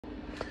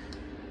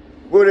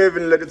Good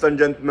evening, ladies and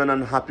gentlemen,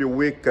 and happy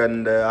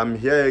weekend. I'm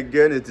here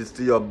again. It is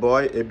still your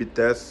boy,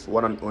 Jpac,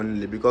 one and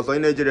only. Because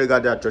in Nigeria,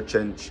 got that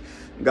change.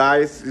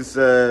 Guys, it's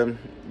the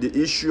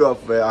issue of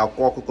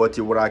akwa, okuko,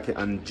 tiwara,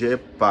 and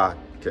Jpac.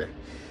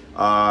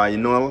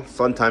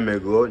 Some time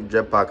ago,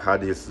 Jpac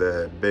had his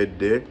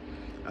birthday.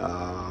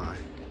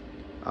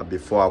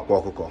 Before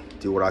akwa, okuko,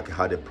 tiwara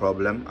had a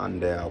problem,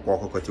 and akwa,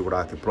 okuko,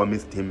 tiwara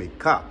promised him a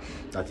car,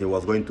 that he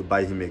was going to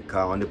buy him a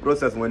car. On the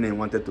process, when he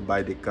wanted to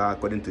buy the car,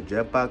 according to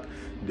Jpac,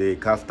 the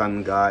car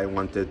stand guy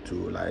wanted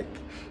to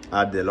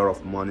add a lot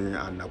of money,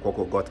 and akwa,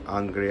 okuko got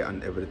angry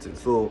and everything.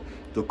 So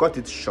to cut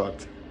it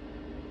short,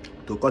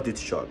 akwa,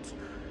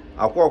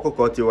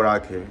 okuko,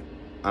 tiwara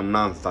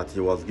announced that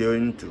he was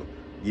going to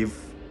give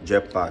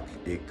Jpac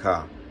a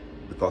car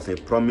because he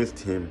promised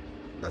him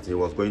that he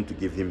was going to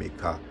give him a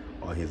car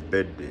on his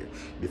birthday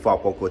before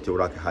akwa, okuko,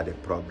 tiwara had a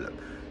problem.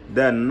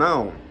 Then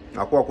now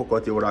akwa, okuko,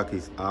 tiwara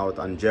is out,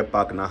 and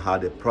Jpac now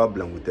had a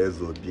problem with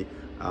SOB.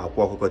 Akwa,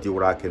 okuko,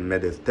 tiwara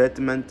made a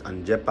statement,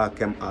 and Jpac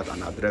came out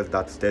and addressed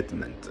that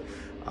statement.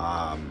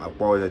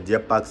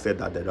 Jpac said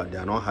that they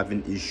are not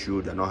having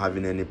issue, they're not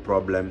having any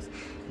problems,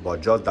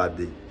 but just that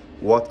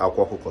what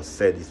akwa, okuko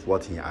said is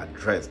what he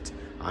addressed,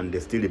 and they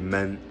still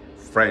remain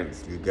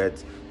friends, you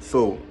get.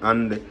 So,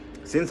 and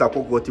since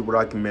akwa, okuko,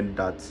 tiwara made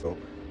that, so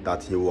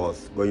that he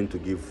was going to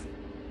give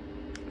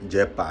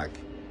Jpac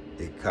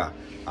a car,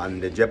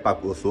 and the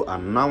Jpac also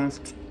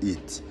announced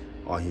it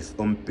on his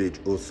own page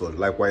also,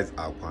 likewise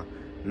akwa.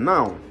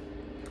 Now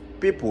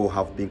people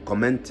have been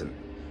commenting,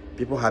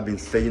 people have been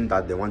saying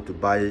that they want to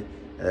buy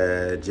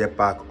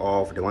Jpac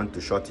off, they want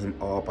to shut him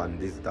up and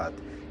this, that.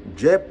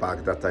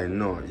 Jpac, that I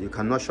know, you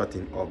cannot shut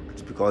him up,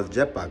 because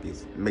Jpac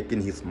is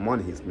making his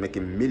money, he's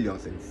making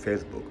millions in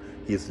Facebook,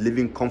 he's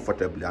living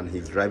comfortably, and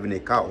he's driving a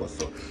car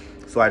also.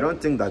 So I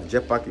don't think that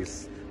Jpac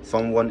is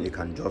someone you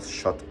can just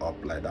shut up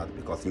like that,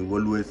 because he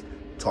will always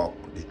talk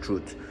the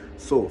truth.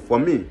 So for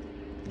me,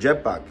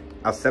 Jpac,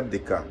 accept the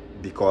car,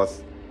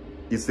 because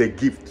it's a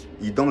gift.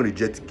 You don't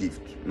reject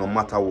gift no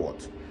matter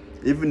what.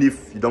 Even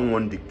if you don't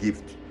want the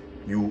gift,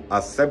 you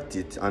accept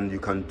it, and you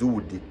can do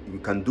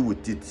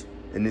with it,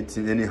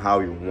 anything, anyhow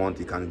you want.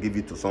 You can give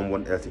it to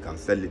someone else, you can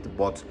sell it.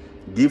 But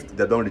gift,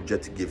 they don't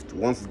reject gift.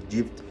 Once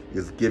gift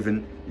is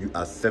given, you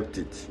accept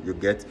it, you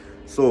get.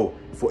 So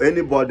for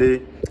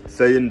anybody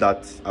saying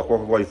that akwa,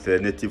 okuko is a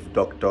native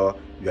doctor,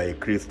 you are a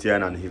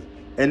Christian, and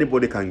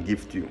anybody can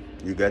gift you,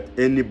 you get.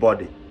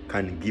 Anybody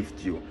can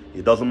gift you.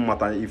 It doesn't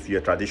matter if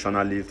you're a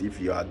traditionalist, if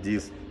you are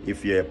this,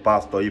 if you're a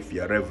pastor, if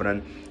you're a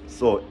reverend.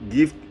 So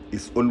gift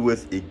is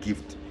always a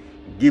gift.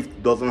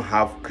 Gift doesn't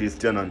have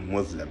Christian and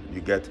Muslim,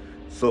 you get.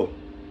 So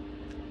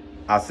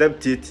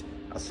accept it.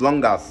 As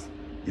long as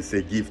it's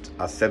a gift,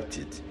 accept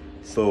it.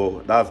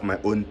 So that's my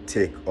own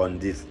take on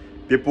this.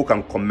 People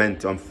can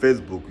comment on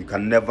Facebook. You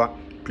can never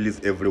please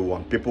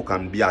everyone. People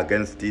can be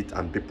against it,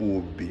 and people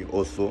will be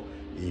also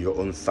in your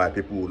own side.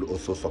 People will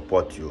also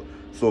support you.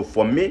 So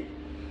for me,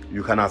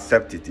 you can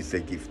accept it. It's a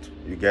gift,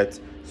 you get.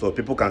 So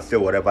people can say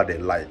whatever they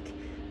like.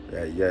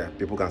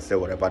 People can say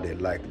whatever they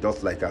like.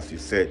 Just like as you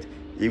said,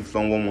 if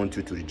someone wants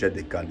you to reject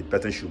the car, the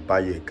person should buy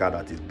you a car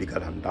that is bigger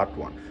than that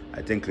one.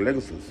 I think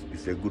Lexus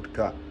is a good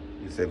car.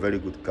 It's a very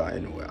good car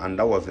anyway, and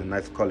that was a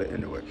nice color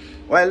anyway.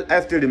 Well,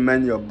 I still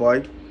remain your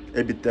boy,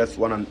 Jpac,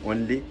 one and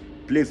only.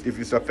 Please, if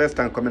it's your first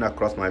time coming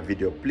across my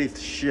video,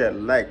 please share,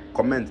 like,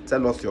 comment,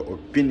 tell us your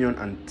opinion,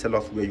 and tell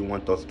us where you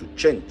want us to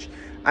change.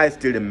 I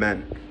still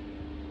remain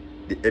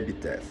the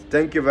Jpac.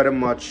 Thank you very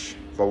much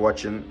for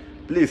watching.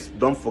 Please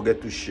don't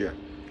forget to share.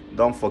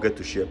 Don't forget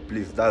to share,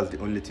 please. That's the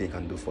only thing you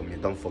can do for me.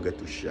 Don't forget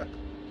to share.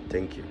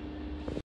 Thank you.